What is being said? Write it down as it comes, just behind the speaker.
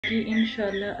کہ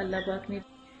انشاءاللہ اللہ پاک نے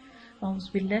اعوذ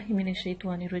باللہ من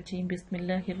الشیطان الرجیم بسم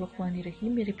اللہ الرحمن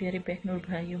الرحیم۔ میرے پیارے بہن اور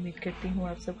بھائی، امید کرتی ہوں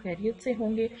آپ سب خیریت سے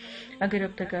ہوں گے۔ اگر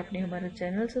اب تک آپ نے ہمارا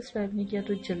چینل سبسکرائب نہیں کیا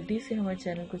تو جلدی سے ہمارے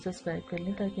چینل کو سبسکرائب کر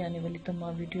لیں تاکہ آنے والی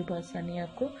تمام ویڈیو بآسانی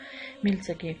آپ کو مل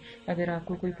سکے۔ اگر آپ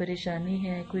کو کوئی پریشانی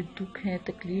ہے، کوئی دکھ ہے،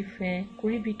 تکلیف ہے،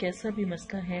 کوئی بھی کیسا بھی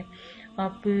مسئلہ ہے،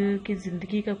 آپ کی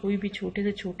زندگی کا کوئی بھی چھوٹے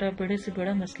سے چھوٹا، بڑے سے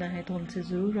بڑا مسئلہ ہے تو ہم سے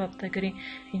ضرور رابطہ کریں۔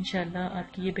 انشاءاللہ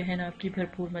آپ کی یہ بہن آپ کی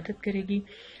بھرپور مدد کرے گی۔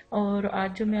 اور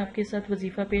آج جو میں آپ کے ساتھ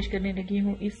وظیفہ پیش کرنے لگی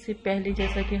ہوں، اس سے پہلے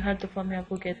جیسا کہ ہر دفعہ میں آپ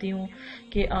کو کہتی ہوں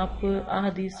کہ آپ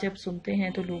احادیث جب سنتے ہیں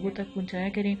تو لوگوں تک پہنچایا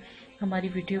کریں، ہماری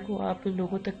ویڈیو کو آپ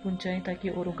لوگوں تک پہنچائیں تاکہ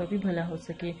اوروں کا بھی بھلا ہو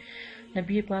سکے۔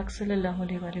 نبی پاک صلی اللہ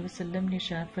علیہ وآلہ وسلم نے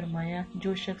ارشاد فرمایا،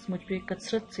 جو شخص مجھ پہ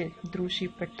کثرت سے درود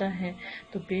شریف پڑھتا ہے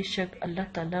تو بے شک اللہ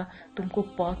تعالیٰ تم کو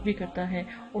پاک بھی کرتا ہے،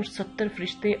 اور 70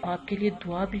 فرشتے آپ کے لیے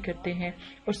دعا بھی کرتے ہیں،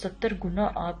 اور 70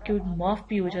 گناہ آپ کے معاف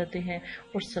بھی ہو جاتے ہیں،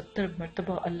 اور 70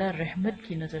 مرتبہ اللہ رحمت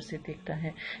کی نظر سے دیکھتا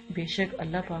ہے۔ بے شک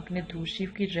اللہ پاک نے درود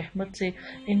شریف کی رحمت سے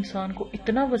انسان کو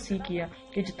اتنا وسیع کیا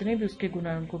کہ جتنے بھی اس کے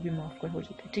گناہ ان کو بھی معاف کر ہو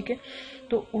جاتے۔ ٹھیک ہے،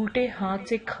 تو الٹے ہاتھ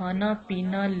سے کھانا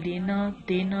پینا، لینا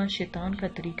دینا شیطان کا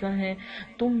طریقہ ہے۔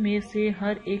 تم میں سے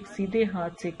ہر ایک سیدھے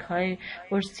ہاتھ سے کھائے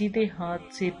اور سیدھے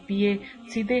ہاتھ سے پیے،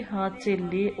 سیدھے ہاتھ سے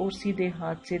لے اور سیدھے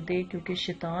ہاتھ سے دے، کیونکہ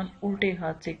شیطان الٹے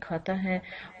ہاتھ سے کھاتا ہے،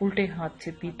 الٹے ہاتھ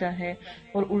سے پیتا ہے،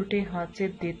 اور الٹے ہاتھ سے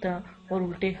دیتا اور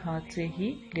الٹے ہاتھ سے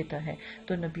ہی لیتا ہے۔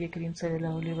 تو نبی کریم صلی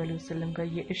اللہ علیہ وآلہ وسلم کا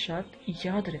یہ ارشاد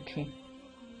یاد رکھیں،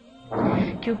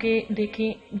 کیونکہ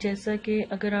دیکھیں جیسا کہ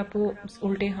اگر آپ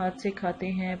الٹے ہاتھ سے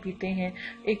کھاتے ہیں پیتے ہیں،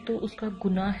 ایک تو اس کا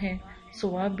گناہ ہے،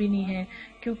 ثواب بھی نہیں ہے،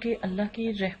 کیونکہ اللہ کی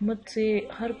رحمت سے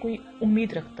ہر کوئی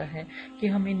امید رکھتا ہے کہ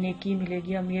ہمیں نیکی ملے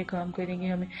گی، ہم یہ کام کریں گے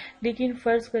ہمیں۔ لیکن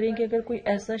فرض کریں کہ اگر کوئی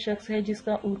ایسا شخص ہے جس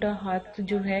کا الٹا ہاتھ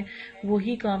جو ہے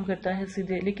وہی کام کرتا ہے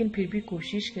سیدھے، لیکن پھر بھی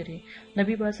کوشش کرے،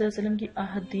 نبی پاک صلی اللہ علیہ وسلم کی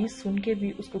احادیث سن کے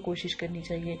بھی اس کو کوشش کرنی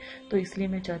چاہیے۔ تو اس لیے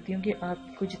میں چاہتی ہوں کہ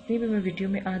آپ کو جتنی بھی میں ویڈیو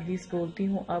میں احادیث بولتی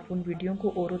ہوں، آپ ان ویڈیو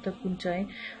کو اوروں تک پہنچائیں۔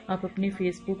 آپ اپنے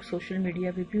فیس بک، سوشل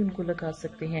میڈیا پہ بھی ان کو لگا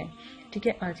سکتے ہیں۔ ٹھیک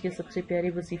ہے، آج کے سب سے پیارے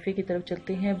وظیفے کی طرف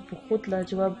چلتے ہیں۔ بہت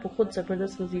لاجواب، بہت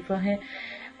زبردست وظیفہ ہے۔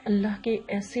 اللہ کے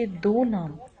ایسے 2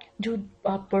 نام جو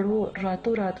آپ پڑھو،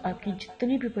 راتوں رات آپ کی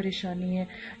جتنی بھی پریشانی ہے،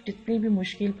 جتنی بھی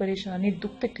مشکل پریشانی،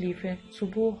 دکھ تکلیف ہے،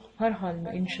 صبح ہر حال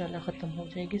میں انشاءاللہ ختم ہو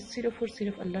جائے گی۔ صرف اور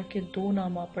صرف اللہ کے 2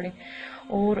 نام آپ پڑھیں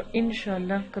اور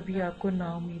انشاءاللہ کبھی آپ کو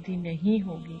نا امیدی نہیں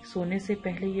ہوگی۔ سونے سے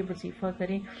پہلے یہ وظیفہ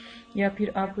کریں، یا پھر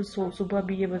آپ صبح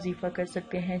بھی یہ وظیفہ کر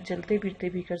سکتے ہیں، چلتے پھرتے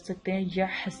بھی کر سکتے ہیں۔ یا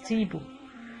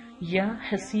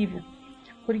حسیب،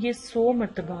 اور یہ 100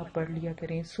 مرتبہ آپ پڑھ لیا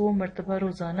کریں، 100 مرتبہ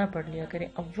روزانہ پڑھ لیا کریں،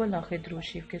 اول آخر درود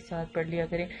شریف کے ساتھ پڑھ لیا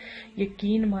کریں۔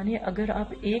 یقین مانیں اگر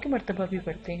آپ 1 مرتبہ بھی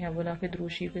پڑھتے ہیں اول آخر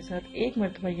درود شریف کے ساتھ، 1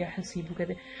 مرتبہ یا حسیب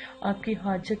کہتے ہیں، آپ کی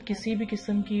حاجت کسی بھی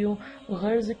قسم کی ہو،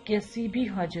 غرض کیسی بھی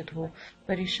حاجت ہو،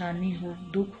 پریشانی ہو،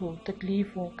 دکھ ہو،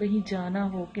 تکلیف ہو، کہیں جانا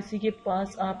ہو، کسی کے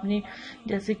پاس آپ نے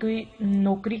جیسے کوئی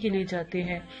نوکری کے لیے جاتے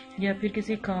ہیں یا پھر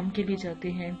کسی کام کے لیے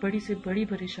جاتے ہیں، بڑی سے بڑی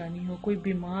پریشانی ہو، کوئی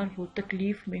بیمار ہو،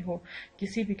 تکلیف میں ہو،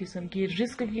 کسی بھی قسم کی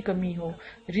رزق کی کمی ہو،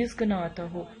 رزق نہ آتا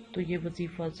ہو، تو یہ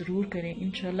وظیفہ ضرور کریں۔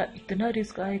 انشاءاللہ اتنا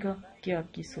رزق آئے گا کہ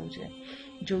آپ کی سوچ ہے۔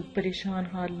 جو پریشان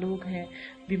حال لوگ ہیں،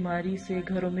 بیماری سے،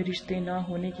 گھروں میں رشتے نہ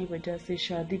ہونے کی وجہ سے،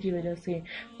 شادی کی وجہ سے،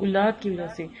 اولاد کی وجہ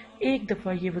سے، ایک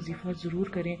دفعہ یہ وظیفہ ضرور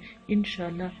کریں۔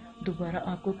 انشاءاللہ دوبارہ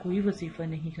آپ کو کوئی وظیفہ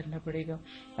نہیں کرنا پڑے گا۔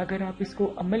 اگر آپ اس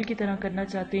کو عمل کی طرح کرنا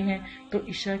چاہتے ہیں تو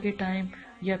عشاء کے ٹائم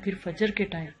یا پھر فجر کے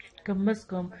ٹائم کم از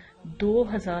کم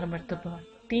 2000 مرتبہ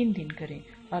 3 دن کریں۔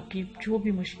 آپ کی جو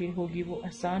بھی مشکل ہوگی وہ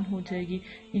آسان ہو جائے گی۔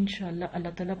 انشاءاللہ اللہ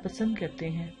تعالیٰ پسند کرتے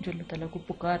ہیں جو اللہ تعالیٰ کو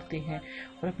پکارتے ہیں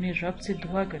اور اپنے رب سے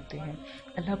دعا کرتے ہیں۔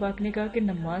 اللہ پاک نے کہا کہ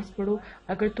نماز پڑھو،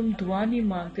 اگر تم دعا نہیں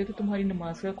مانگتے تو تمہاری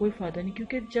نماز کا کوئی فائدہ نہیں،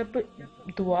 کیونکہ جب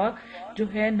دعا جو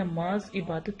ہے، نماز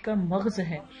عبادت کا مغز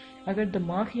ہے، اگر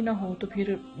دماغ ہی نہ ہو تو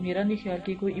پھر میرا نہیں خیال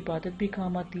کہ کوئی عبادت بھی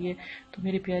کام آتی ہے۔ تو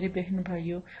میرے پیارے بہن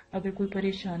بھائیوں، اگر کوئی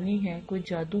پریشانی ہے، کوئی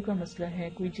جادو کا مسئلہ ہے،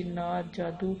 کوئی جنات،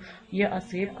 جادو یا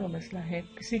اسیب کا مسئلہ ہے،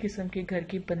 کسی قسم کے گھر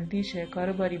کی بندش ہے،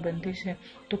 کاروباری بندش ہے،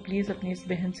 تو پلیز اپنی اس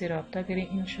بہن سے رابطہ کریں،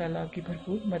 انشاءاللہ آپ کی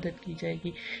بھرپور مدد کی جائے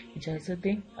گی۔ اجازت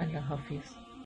دیں، اللہ حافظ۔